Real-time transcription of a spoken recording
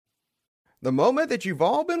The moment that you've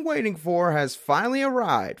all been waiting for has finally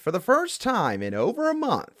arrived. For the first time in over a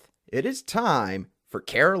month, it is time for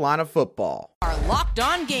Carolina football. Our Locked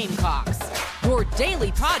On Gamecocks, your daily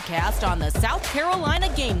podcast on the South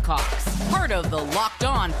Carolina Gamecocks, part of the Locked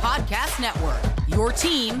On Podcast Network, your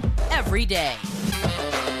team every day.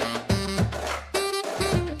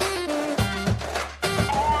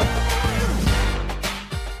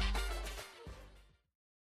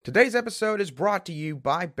 Today's episode is brought to you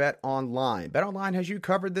by BetOnline. BetOnline has you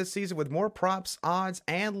covered this season with more props, odds,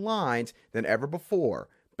 and lines than ever before.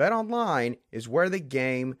 BetOnline is where the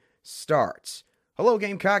game starts. Hello,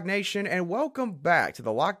 Gamecock Nation, and welcome back to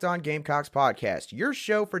the Locked On Gamecocks podcast, your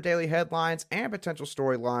show for daily headlines and potential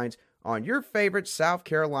storylines on your favorite South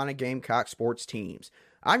Carolina Gamecock sports teams.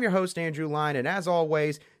 I'm your host, Andrew Line, and as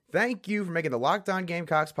always, thank you for making the Locked On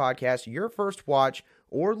Gamecocks podcast your first watch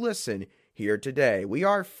or listen here today. We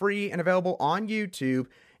are free and available on YouTube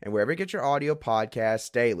and wherever you get your audio podcasts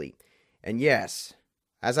daily. And yes,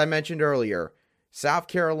 as I mentioned earlier, South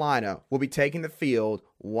Carolina will be taking the field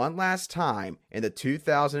one last time in the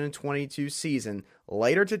 2022 season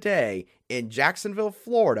later today in Jacksonville,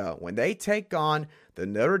 Florida, when they take on the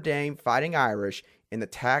Notre Dame Fighting Irish in the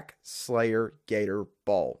Tack Slayer Gator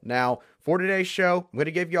Bowl. Now, for today's show, I'm going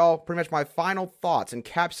to give y'all pretty much my final thoughts,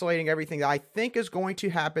 encapsulating everything that I think is going to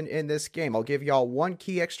happen in this game. I'll give y'all one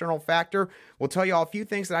key external factor. We'll tell y'all a few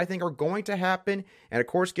things that I think are going to happen, and of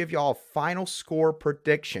course, give y'all a final score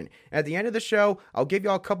prediction. At the end of the show, I'll give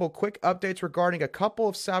y'all a couple quick updates regarding a couple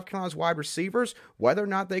of South Carolina's wide receivers, whether or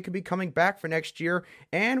not they could be coming back for next year,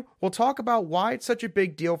 and we'll talk about why it's such a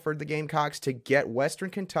big deal for the Gamecocks to get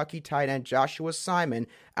Western Kentucky tight end Joshua Simon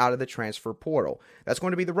out of the transfer portal. That's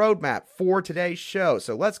going to be the roadmap for today's show.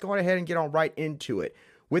 So let's go ahead and get on right into it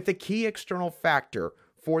with the key external factor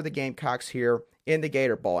for the Gamecocks here in the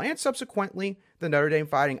Gator Bowl and subsequently the Notre Dame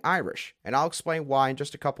Fighting Irish. And I'll explain why in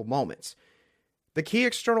just a couple moments. The key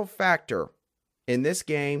external factor in this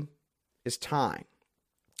game is time.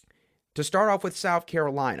 To start off with South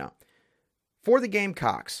Carolina, for the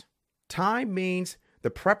Gamecocks, time means the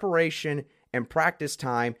preparation and practice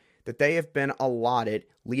time that they have been allotted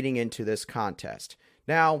leading into this contest.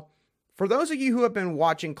 Now, for those of you who have been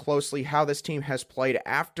watching closely how this team has played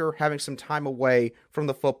after having some time away from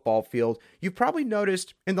the football field, you've probably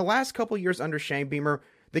noticed in the last couple years under Shane Beamer,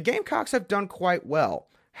 the Gamecocks have done quite well.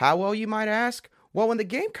 How well, you might ask? Well, when the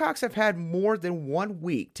Gamecocks have had more than 1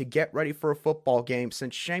 week to get ready for a football game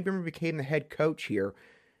since Shane Beamer became the head coach here,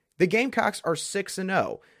 the Gamecocks are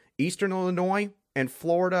 6-0. Eastern Illinois and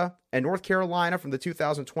Florida and North Carolina from the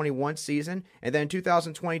 2021 season. And then in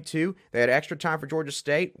 2022, they had extra time for Georgia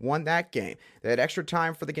State, won that game. They had extra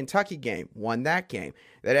time for the Kentucky game, won that game.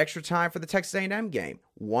 They had extra time for the Texas A&M game,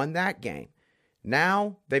 won that game.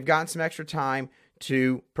 Now they've gotten some extra time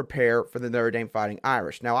to prepare for the Notre Dame Fighting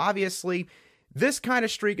Irish. Now, obviously, this kind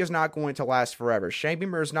of streak is not going to last forever. Shane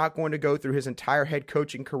Beamer is not going to go through his entire head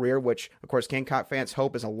coaching career, which, of course, Gamecock fans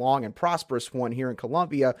hope is a long and prosperous one here in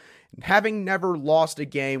Columbia, having never lost a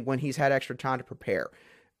game when he's had extra time to prepare.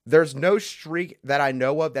 There's no streak that I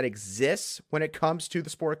know of that exists when it comes to the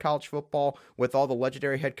sport of college football with all the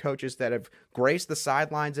legendary head coaches that have graced the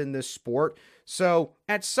sidelines in this sport. So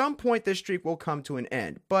at some point, this streak will come to an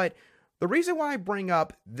end. But the reason why I bring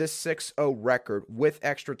up this 6-0 record with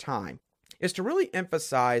extra time is to really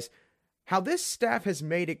emphasize how this staff has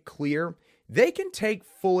made it clear they can take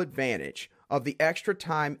full advantage of the extra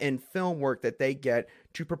time and film work that they get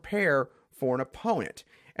to prepare for an opponent.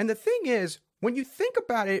 And the thing is, when you think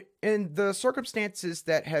about it in the circumstances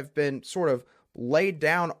that have been sort of laid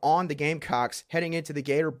down on the Gamecocks heading into the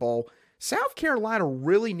Gator Bowl, South Carolina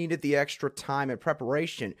really needed the extra time and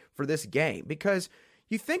preparation for this game because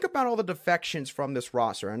you think about all the defections from this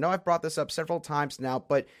roster. I know I've brought this up several times now,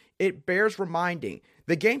 but it bears reminding.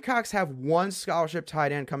 The Gamecocks have one scholarship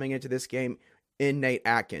tight end coming into this game in Nate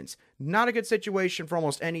Atkins. Not a good situation for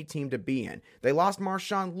almost any team to be in. They lost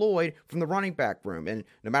Marshawn Lloyd from the running back room. And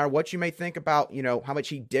no matter what you may think about, how much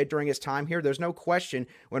he did during his time here, there's no question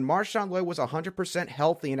when Marshawn Lloyd was 100%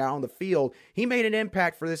 healthy and out on the field, he made an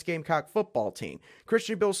impact for this Gamecock football team.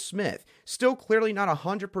 Christian Bill Smith, still clearly not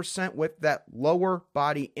 100% with that lower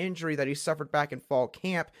body injury that he suffered back in fall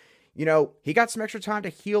camp. He got some extra time to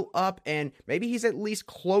heal up, and maybe he's at least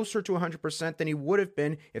closer to 100% than he would have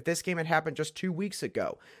been if this game had happened just 2 weeks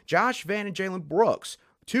ago. Josh Vann and Jalen Brooks,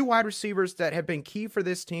 two wide receivers that have been key for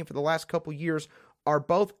this team for the last couple years, are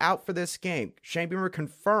both out for this game. Shane Beamer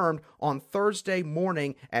confirmed on Thursday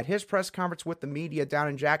morning at his press conference with the media down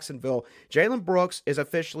in Jacksonville, Jalen Brooks is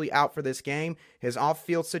officially out for this game. His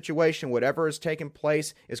off-field situation, whatever has taken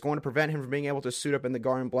place, is going to prevent him from being able to suit up in the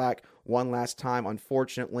Guardian Black one last time,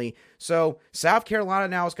 unfortunately. So South Carolina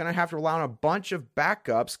now is going to have to rely on a bunch of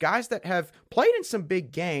backups, guys that have played in some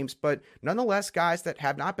big games, but nonetheless guys that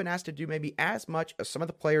have not been asked to do maybe as much as some of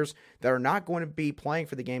the players that are not going to be playing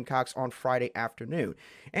for the Gamecocks on Friday afternoon.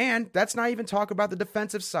 And that's not even talk about the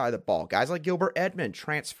defensive side of the ball. Guys like Gilbert Edmond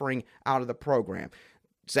transferring out of the program.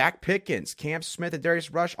 Zach Pickens, Cam Smith, and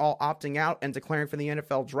Darius Rush all opting out and declaring for the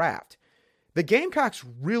NFL draft. The Gamecocks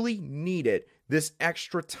really needed this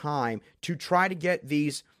extra time to try to get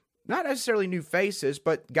these, not necessarily new faces,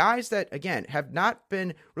 but guys that, again, have not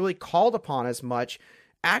been really called upon as much,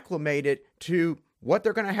 acclimated to what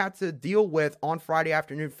they're going to have to deal with on Friday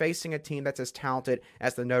afternoon facing a team that's as talented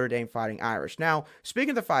as the Notre Dame Fighting Irish. Now,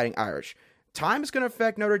 speaking of the Fighting Irish, time is going to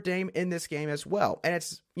affect Notre Dame in this game as well. And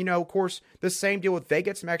it's, of course, the same deal with they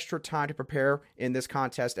get some extra time to prepare in this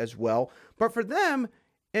contest as well. But for them,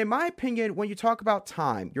 in my opinion, when you talk about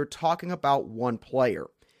time, you're talking about one player.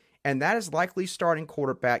 And that is likely starting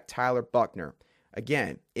quarterback Tyler Buchner.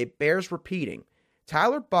 Again, it bears repeating.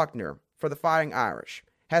 Tyler Buchner, for the Fighting Irish,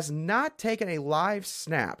 has not taken a live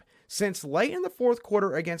snap since late in the fourth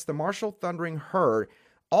quarter against the Marshall Thundering Herd,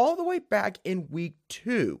 all the way back in week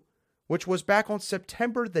 2, which was back on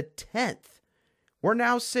September the 10th. We're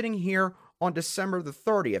now sitting here on December the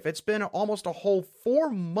 30th. It's been almost a whole 4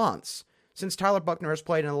 months since Tyler Buchner has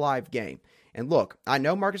played in a live game. And look, I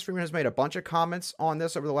know Marcus Freeman has made a bunch of comments on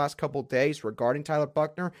this over the last couple of days regarding Tyler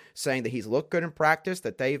Buchner, saying that he's looked good in practice,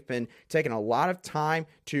 that they've been taking a lot of time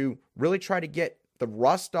to really try to get the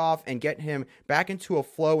rust off and get him back into a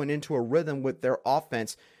flow and into a rhythm with their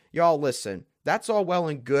offense. Y'all listen, that's all well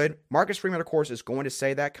and good. Marcus Freeman, of course, is going to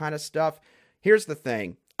say that kind of stuff. Here's the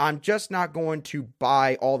thing. I'm just not going to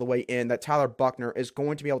buy all the way in that Tyler Buchner is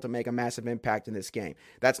going to be able to make a massive impact in this game.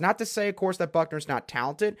 That's not to say, of course, that Buckner's not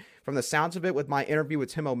talented. From the sounds of it, with my interview with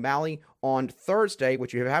Tim O'Malley on Thursday,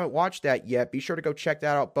 which you haven't watched that yet, be sure to go check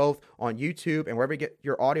that out both on YouTube and wherever you get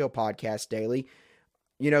your audio podcast daily.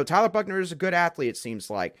 Tyler Buchner is a good athlete, it seems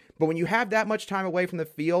like. But when you have that much time away from the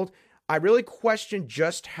field, I really question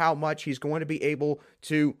just how much he's going to be able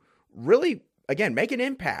to really, again, make an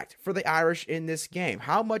impact for the Irish in this game.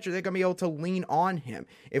 How much are they going to be able to lean on him?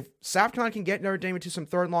 If South Carolina can get Notre Dame into some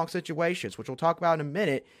third and long situations, which we'll talk about in a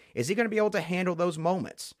minute, is he going to be able to handle those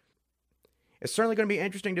moments? It's certainly going to be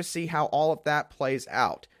interesting to see how all of that plays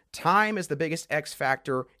out. Time is the biggest X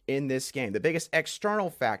factor in this game, the biggest external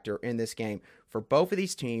factor in this game for both of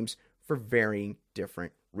these teams for varying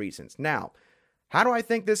different reasons. Now, how do I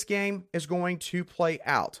think this game is going to play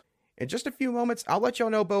out? In just a few moments, I'll let y'all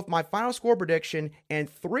know both my final score prediction and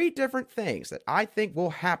 3 different things that I think will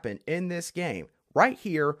happen in this game right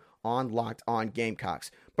here on Locked On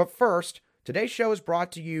Gamecocks. But first, today's show is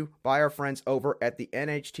brought to you by our friends over at the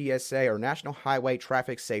NHTSA, or National Highway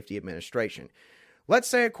Traffic Safety Administration. Let's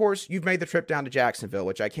say, of course, you've made the trip down to Jacksonville,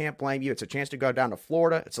 which I can't blame you. It's a chance to go down to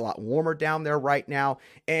Florida. It's a lot warmer down there right now,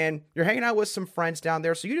 and you're hanging out with some friends down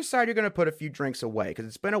there, so you decide you're going to put a few drinks away because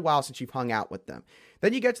it's been a while since you've hung out with them.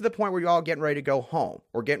 Then you get to the point where you're all getting ready to go home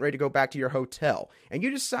or getting ready to go back to your hotel, and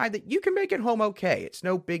you decide that you can make it home okay. It's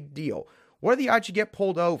no big deal. What are the odds you get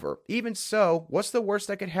pulled over? Even so, what's the worst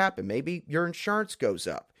that could happen? Maybe your insurance goes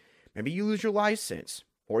up. Maybe you lose your license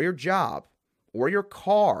or your job or your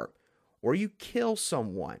car, or you kill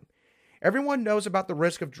someone. Everyone knows about the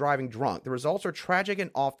risk of driving drunk. The results are tragic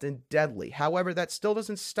and often deadly. However, that still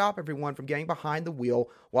doesn't stop everyone from getting behind the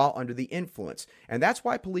wheel while under the influence. And that's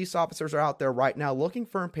why police officers are out there right now looking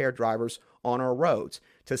for impaired drivers on our roads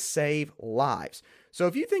to save lives. So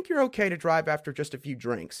if you think you're okay to drive after just a few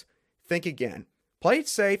drinks, think again. Play it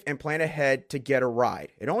safe and plan ahead to get a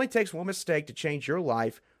ride. It only takes one mistake to change your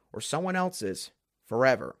life or someone else's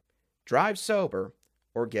forever. Drive sober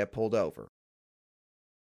or get pulled over.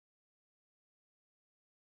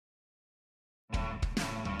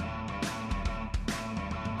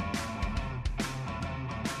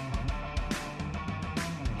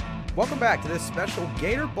 Welcome back to this special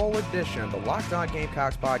Gator Bowl edition of the Locked On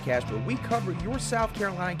Gamecocks podcast, where we cover your South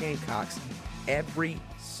Carolina Gamecocks every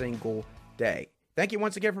single day. Thank you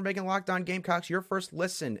once again for making Locked On Gamecocks your first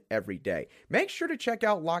listen every day. Make sure to check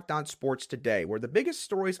out Locked On Sports Today, where the biggest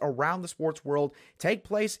stories around the sports world take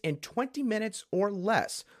place in 20 minutes or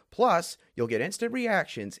less. Plus, you'll get instant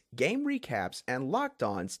reactions, game recaps, and Locked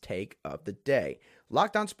On's take of the day.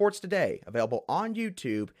 Locked On Sports Today, available on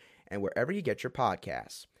YouTube and wherever you get your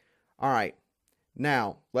podcasts. All right,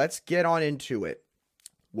 now let's get on into it.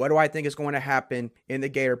 What do I think is going to happen in the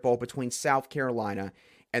Gator Bowl between South Carolina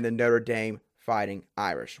and the Notre Dame Fighting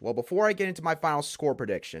Irish? Well, before I get into my final score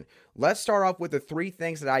prediction, let's start off with the 3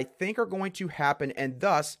 things that I think are going to happen and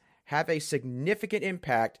thus have a significant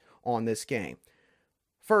impact on this game.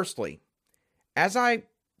 Firstly, as I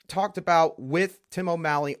talked about with Tim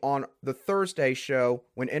O'Malley on the Thursday show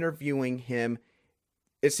when interviewing him,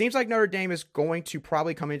 it seems like Notre Dame is going to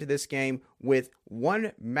probably come into this game with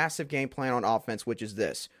one massive game plan on offense, which is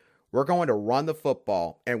this. We're going to run the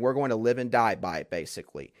football, and we're going to live and die by it,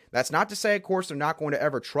 basically. That's not to say, of course, they're not going to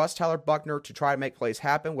ever trust Tyler Buchner to try to make plays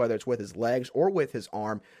happen, whether it's with his legs or with his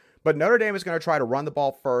arm. But Notre Dame is going to try to run the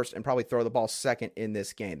ball first and probably throw the ball second in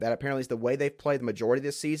this game. That apparently is the way they've played the majority of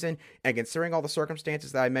this season. And considering all the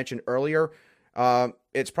circumstances that I mentioned earlier,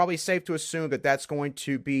 it's probably safe to assume that that's going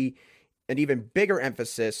to be an even bigger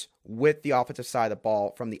emphasis with the offensive side of the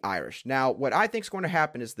ball from the Irish. Now, what I think is going to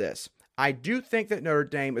happen is this. I do think that Notre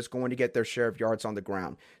Dame is going to get their share of yards on the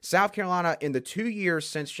ground. South Carolina, in the 2 years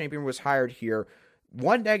since Shane Beamer was hired here,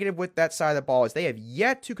 one negative with that side of the ball is they have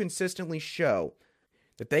yet to consistently show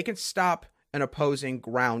that they can stop an opposing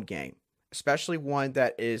ground game, especially one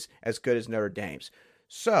that is as good as Notre Dame's.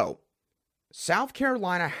 So, South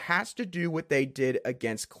Carolina has to do what they did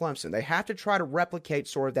against Clemson. They have to try to replicate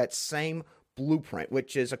sort of that same blueprint,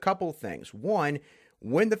 which is a couple of things. One,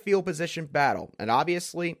 win the field position battle. And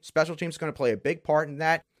obviously, special teams is going to play a big part in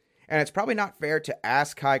that. And it's probably not fair to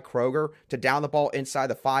ask Kai Kroger to down the ball inside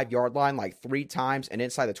the 5-yard line like 3 times and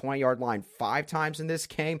inside the 20-yard line 5 times in this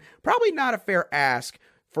game. Probably not a fair ask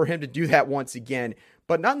for him to do that once again.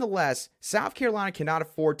 But nonetheless, South Carolina cannot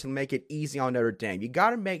afford to make it easy on Notre Dame. You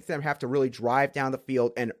got to make them have to really drive down the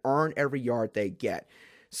field and earn every yard they get.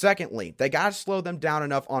 Secondly, they got to slow them down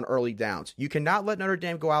enough on early downs. You cannot let Notre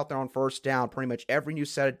Dame go out there on first down pretty much every new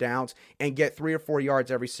set of downs and get 3 or 4 yards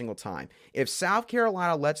every single time. If South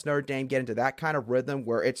Carolina lets Notre Dame get into that kind of rhythm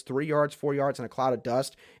where it's 3 yards, 4 yards, and a cloud of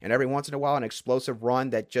dust, and every once in a while an explosive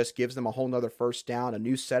run that just gives them a whole nother first down, a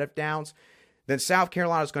new set of downs, then South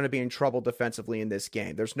Carolina is going to be in trouble defensively in this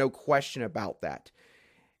game. There's no question about that.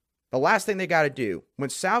 The last thing they got to do, when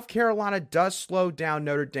South Carolina does slow down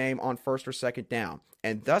Notre Dame on first or second down,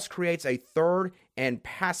 and thus creates a third and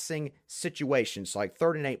passing situation, so like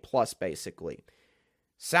 3rd and 8 plus basically,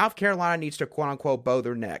 South Carolina needs to quote-unquote bow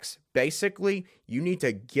their necks. Basically, you need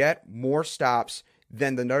to get more stops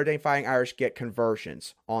than the Notre Dame Fighting Irish get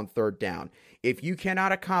conversions on 3rd down. If you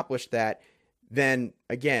cannot accomplish that, then,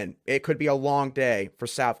 again, it could be a long day for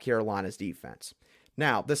South Carolina's defense.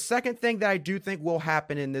 Now, the second thing that I do think will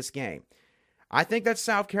happen in this game, I think that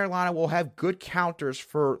South Carolina will have good counters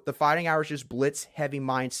for the Fighting Irish's blitz-heavy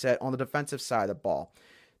mindset on the defensive side of the ball.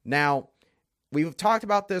 Now, we've talked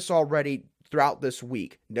about this already throughout this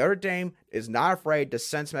week. Notre Dame is not afraid to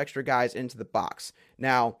send some extra guys into the box.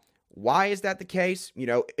 Now, why is that the case? You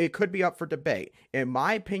know, it could be up for debate. In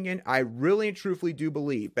my opinion, I really and truthfully do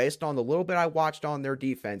believe, based on the little bit I watched on their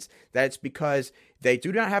defense, that it's because they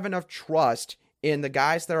do not have enough trust in the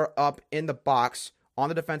guys that are up in the box on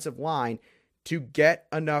the defensive line to get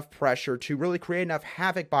enough pressure to really create enough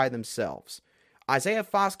havoc by themselves. Isaiah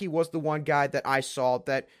Foskey was the one guy that I saw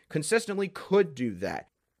that consistently could do that.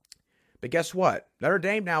 But guess what? Notre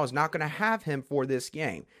Dame now is not going to have him for this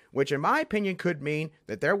game, which in my opinion could mean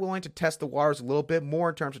that they're willing to test the waters a little bit more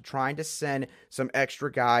in terms of trying to send some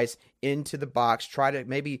extra guys into the box, try to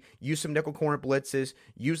maybe use some nickel corner blitzes,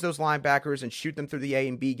 use those linebackers and shoot them through the A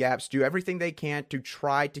and B gaps, do everything they can to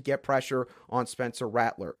try to get pressure on Spencer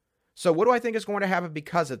Rattler. So what do I think is going to happen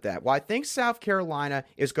because of that? Well, I think South Carolina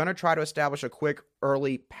is going to try to establish a quick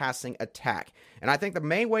early passing attack. And I think the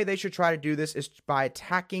main way they should try to do this is by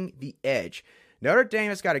attacking the edge. Notre Dame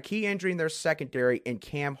has got a key injury in their secondary in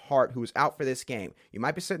Cam Hart, who is out for this game. You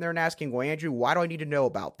might be sitting there and asking, well, Andrew, why do I need to know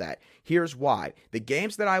about that? Here's why. The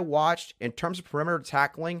games that I watched in terms of perimeter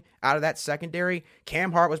tackling out of that secondary,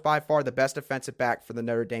 Cam Hart was by far the best defensive back for the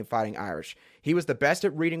Notre Dame Fighting Irish. He was the best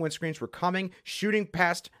at reading when screens were coming, shooting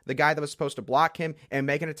past the guy that was supposed to block him, and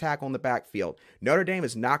making a tackle in the backfield. Notre Dame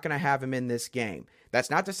is not going to have him in this game. That's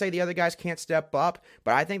not to say the other guys can't step up,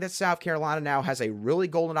 but I think that South Carolina now has a really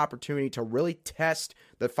golden opportunity to really test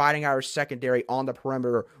the Fighting Irish secondary on the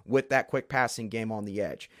perimeter with that quick passing game on the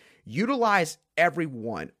edge. Utilize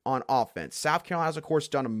everyone on offense. South Carolina's, of course,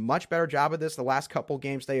 done a much better job of this the last couple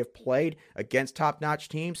games they have played against top-notch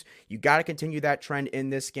teams. You got to continue that trend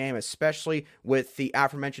in this game, especially with the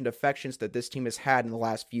aforementioned defections that this team has had in the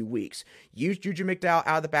last few weeks. Use Juju McDowell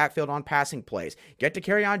out of the backfield on passing plays. Get to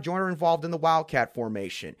Kerryon Joyner involved in the Wildcat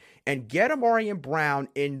formation. And get Amarian Brown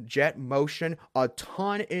in jet motion a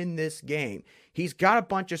ton in this game. He's got a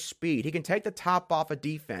bunch of speed. He can take the top off a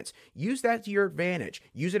defense. Use that to your advantage.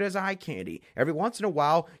 Use it as eye candy. Every once in a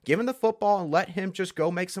while, give him the football and let him just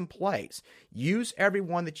go make some plays. Use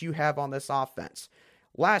everyone that you have on this offense.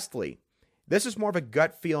 Lastly, this is more of a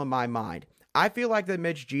gut feel in my mind. I feel like that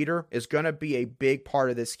Mitch Jeter is going to be a big part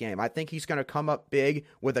of this game. I think he's going to come up big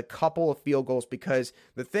with a couple of field goals because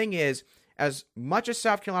the thing is, as much as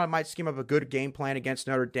South Carolina might scheme up a good game plan against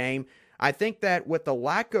Notre Dame, I think that with the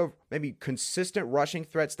lack of maybe consistent rushing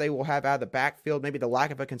threats they will have out of the backfield, maybe the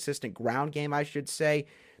lack of a consistent ground game, I should say,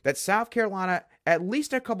 that South Carolina, at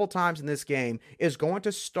least a couple times in this game, is going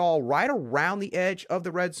to stall right around the edge of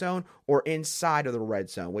the red zone or inside of the red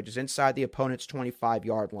zone, which is inside the opponent's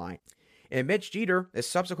 25-yard line. And Mitch Jeter is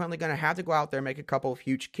subsequently going to have to go out there and make a couple of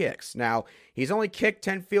huge kicks. Now, he's only kicked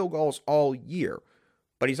 10 field goals all year,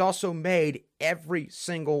 but he's also made every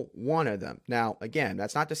single one of them. Now, again,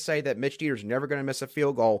 that's not to say that Mitch Jeter's never going to miss a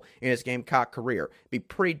field goal in his Gamecock career. It'd be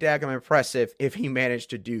pretty daggum impressive if he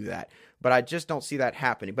managed to do that, but I just don't see that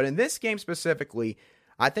happening. But in this game specifically,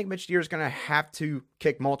 I think Mitch Jeter's going to have to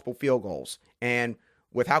kick multiple field goals. And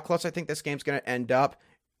with how close I think this game's going to end up,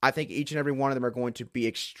 I think each and every one of them are going to be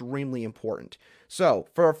extremely important. So,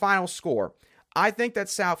 for a final score, I think that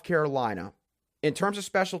South Carolina, in terms of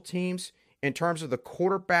special teams, in terms of the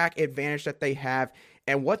quarterback advantage that they have,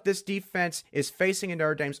 and what this defense is facing in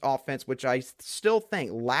Notre Dame's offense, which I still think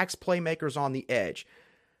lacks playmakers on the edge,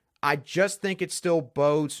 I just think it still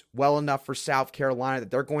bodes well enough for South Carolina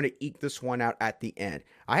that they're going to eke this one out at the end.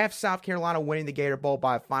 I have South Carolina winning the Gator Bowl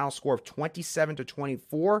by a final score of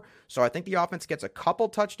 27-24. So I think the offense gets a couple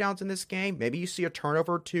touchdowns in this game. Maybe you see a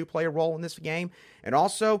turnover or two play a role in this game. And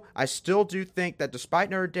also, I still do think that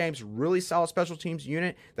despite Notre Dame's really solid special teams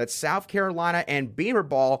unit, that South Carolina and Beamer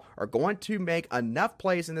Ball are going to make enough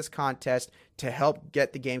plays in this contest to help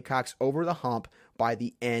get the Gamecocks over the hump by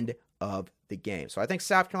the end of the game. So I think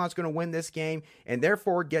South Carolina's going to win this game and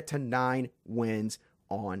therefore get to 9 wins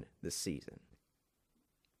on the season.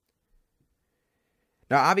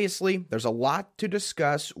 Now, obviously, there's a lot to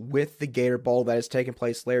discuss with the Gator Bowl that has taken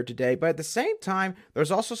place later today, but at the same time,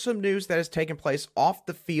 there's also some news that has taken place off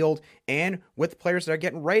the field and with players that are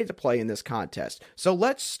getting ready to play in this contest. So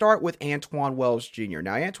let's start with Antwane Wells Jr.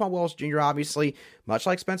 Now, Antwane Wells Jr., obviously, much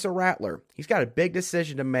like Spencer Rattler, he's got a big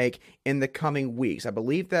decision to make in the coming weeks. I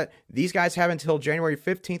believe that these guys have until January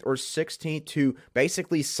 15th or 16th to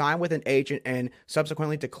basically sign with an agent and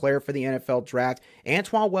subsequently declare for the NFL draft.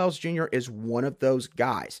 Antwane Wells Jr. is one of those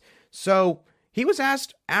guys. So he was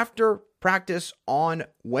asked after practice on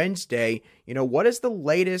Wednesday, what is the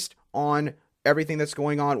latest on everything that's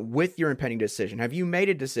going on with your impending decision? Have you made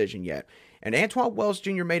a decision yet? And Antwane Wells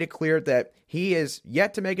Jr. made it clear that he is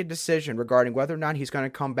yet to make a decision regarding whether or not he's going to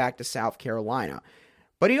come back to South Carolina.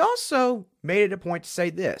 But he also made it a point to say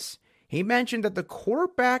this. He mentioned that the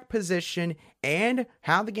quarterback position and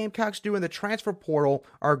how the Gamecocks do in the transfer portal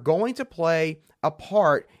are going to play a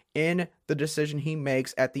part in the decision he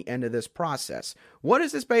makes at the end of this process. What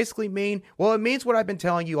does this basically mean? Well, it means what I've been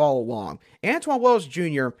telling you all along. Antwane Wells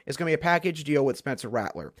Jr. is going to be a package deal with Spencer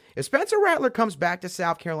Rattler. If Spencer Rattler comes back to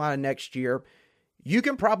South Carolina next year, you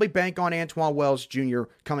can probably bank on Antwane Wells Jr.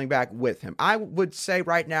 coming back with him. I would say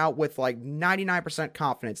right now with like 99%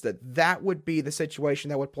 confidence that that would be the situation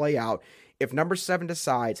that would play out if number 7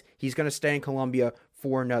 decides he's going to stay in Columbia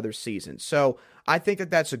for another season. So I think that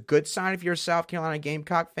that's a good sign if you're a South Carolina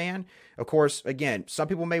Gamecock fan. Of course, again, some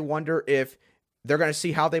people may wonder if they're going to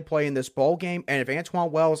see how they play in this bowl game. And if Antwane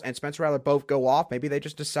Wells and Spencer Rattler both go off, maybe they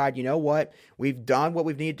just decide, you know what, we've done what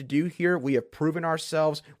we've needed to do here. We have proven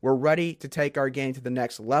ourselves. We're ready to take our game to the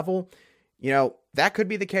next level. That could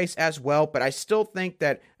be the case as well, but I still think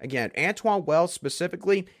that, again, Antwane Wells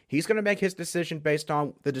specifically, he's going to make his decision based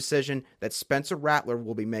on the decision that Spencer Rattler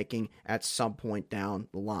will be making at some point down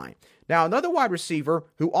the line. Now, another wide receiver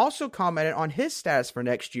who also commented on his status for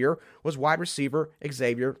next year was wide receiver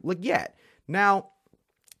Xavier Legette. Now,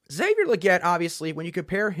 Xavier Legette, obviously, when you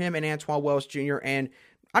compare him and Antwane Wells Jr., and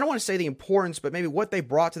I don't want to say the importance, but maybe what they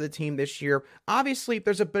brought to the team this year, obviously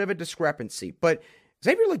there's a bit of a discrepancy, but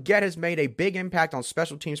Xavier Legette has made a big impact on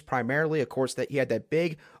special teams primarily. Of course, that he had that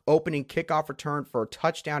big opening kickoff return for a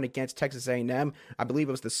touchdown against Texas A&M. I believe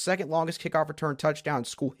it was the second longest kickoff return touchdown in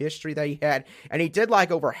school history that he had, and he did like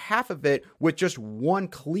over half of it with just one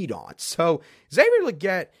cleat on. So Xavier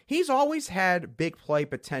Legette, he's always had big play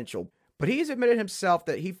potential, but he's admitted himself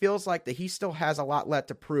that he feels like that he still has a lot left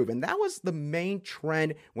to prove. And that was the main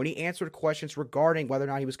trend when he answered questions regarding whether or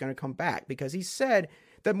not he was going to come back, because he said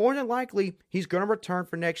that more than likely he's going to return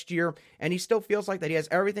for next year, and he still feels like that he has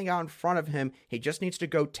everything out in front of him. He just needs to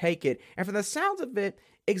go take it. And from the sounds of it,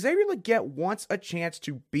 Xavier Legette wants a chance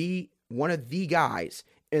to be one of the guys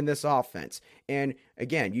in this offense. And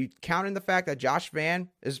again, you count in the fact that Josh Vann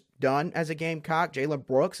is done as a Gamecock. Jalen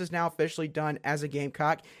Brooks is now officially done as a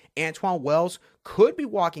Gamecock. Antwane Wells could be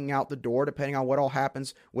walking out the door depending on what all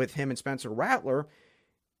happens with him and Spencer Rattler.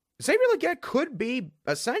 Xavier Legette could be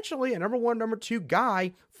essentially a number one, number two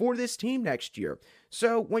guy for this team next year.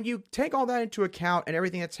 So when you take all that into account and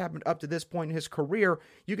everything that's happened up to this point in his career,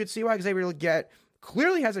 you can see why Xavier Legette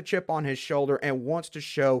clearly has a chip on his shoulder and wants to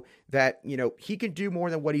show that, he can do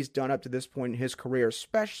more than what he's done up to this point in his career,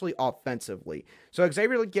 especially offensively. So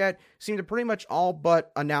Xavier Legette seemed to pretty much all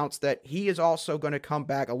but announce that he is also going to come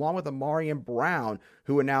back, along with Amarian Brown,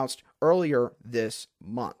 who announced earlier this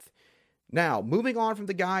month. Now, moving on from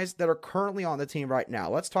the guys that are currently on the team right now,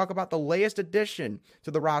 let's talk about the latest addition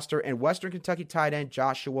to the roster and Western Kentucky tight end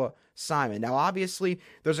Joshua Simon. Now, obviously,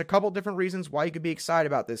 there's a couple different reasons why you could be excited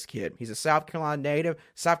about this kid. He's a South Carolina native.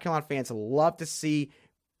 South Carolina fans love to see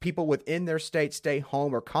people within their state stay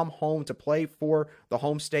home or come home to play for the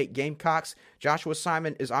home state Gamecocks. Joshua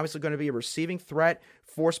Simon is obviously going to be a receiving threat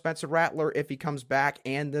for Spencer Rattler if he comes back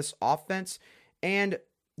and this offense. And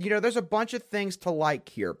there's a bunch of things to like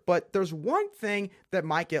here, but there's one thing that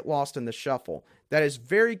might get lost in the shuffle that is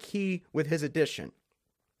very key with his addition.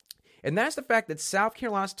 And that's the fact that South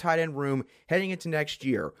Carolina's tight end room heading into next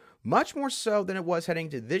year, much more so than it was heading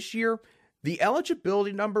into this year, the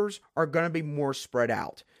eligibility numbers are going to be more spread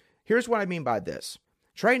out. Here's what I mean by this.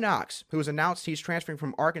 Trey Knox, who has announced he's transferring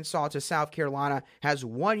from Arkansas to South Carolina, has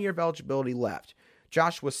 1 year of eligibility left.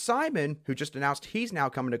 Joshua Simon, who just announced he's now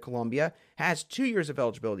coming to Columbia, has 2 years of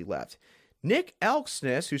eligibility left. Nick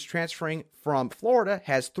Elksnis, who's transferring from Florida,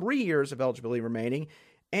 has 3 years of eligibility remaining.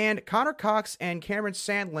 And Connor Cox and Cameron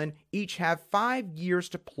Sandlin each have 5 years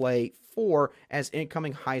to play for as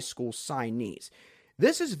incoming high school signees.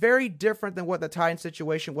 This is very different than what the tight end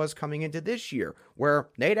situation was coming into this year, where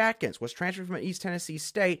Nate Atkins was transferred from East Tennessee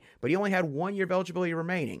State, but he only had 1 year of eligibility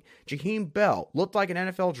remaining. Jaheim Bell looked like an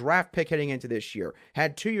NFL draft pick heading into this year,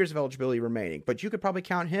 had 2 years of eligibility remaining, but you could probably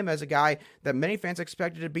count him as a guy that many fans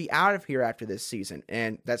expected to be out of here after this season,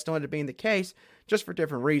 and that still ended up being the case, just for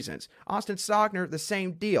different reasons. Austin Sogner, the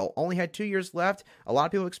same deal, only had 2 years left. A lot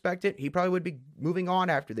of people expected he probably would be moving on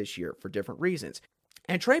after this year for different reasons.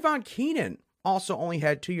 And Trayvon Keenan also only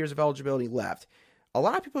had 2 years of eligibility left. A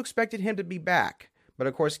lot of people expected him to be back, but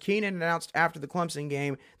of course Keenan announced after the Clemson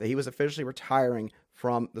game that he was officially retiring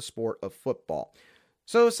from the sport of football.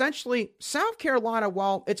 So essentially, South Carolina,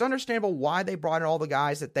 while it's understandable why they brought in all the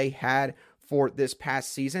guys that they had for this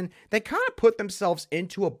past season, they kind of put themselves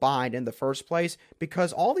into a bind in the first place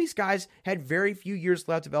because all these guys had very few years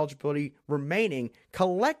left of eligibility remaining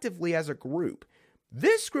collectively as a group.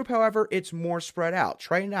 This group, however, it's more spread out.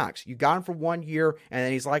 Trey Knox, you got him for 1 year, and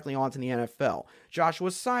then he's likely on to the NFL.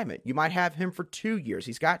 Joshua Simon, you might have him for 2 years.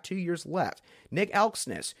 He's got 2 years left. Nick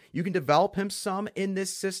Elksnis, you can develop him some in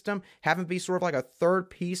this system, have him be sort of like a third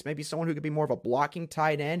piece, maybe someone who could be more of a blocking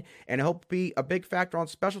tight end, and he'll be a big factor on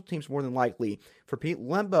special teams more than likely for Pete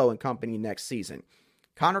Lembo and company next season.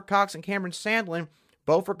 Connor Cox and Cameron Sandlin,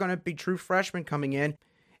 both are going to be true freshmen coming in,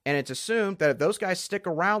 and it's assumed that if those guys stick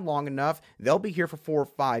around long enough, they'll be here for 4 or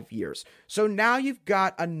 5 years. So now you've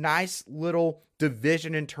got a nice little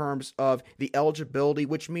division in terms of the eligibility,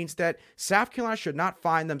 which means that South Carolina should not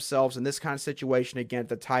find themselves in this kind of situation again at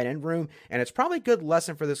the tight end room. And it's probably a good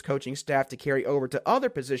lesson for this coaching staff to carry over to other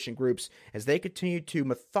position groups as they continue to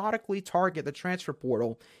methodically target the transfer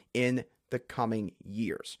portal in the coming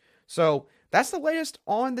years. So that's the latest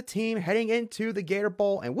on the team heading into the Gator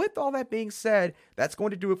Bowl. And with all that being said, that's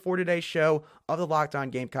going to do it for today's show of the Locked On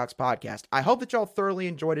Gamecocks podcast. I hope that y'all thoroughly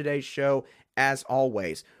enjoyed today's show as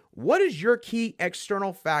always. What is your key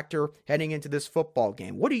external factor heading into this football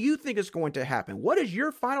game? What do you think is going to happen? What is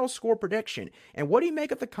your final score prediction? And what do you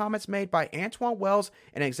make of the comments made by Antoine Wells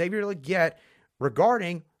and Xavier Legette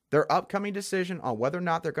regarding their upcoming decision on whether or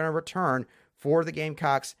not they're going to return for the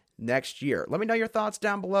Gamecocks next year? Let me know your thoughts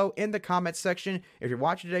down below in the comments section if you're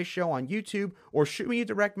watching today's show on YouTube, or shoot me a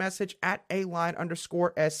direct message at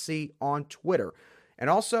 @aline_SC on Twitter. And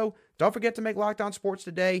also, don't forget to make Locked On Sports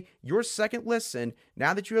Today your second listen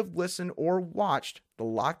now that you have listened or watched the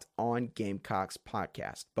Locked On Gamecocks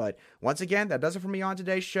podcast. But once again, that does it for me on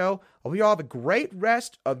today's show. I hope you all have a great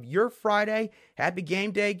rest of your Friday. Happy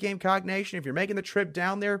game day, Gamecock Nation. If you're making the trip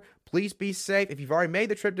down there, please be safe. If you've already made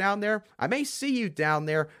the trip down there, I may see you down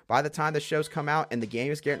there by the time the shows come out and the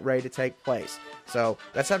game is getting ready to take place. So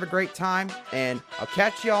let's have a great time, and I'll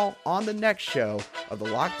catch y'all on the next show of the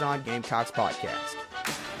Locked On Gamecocks podcast.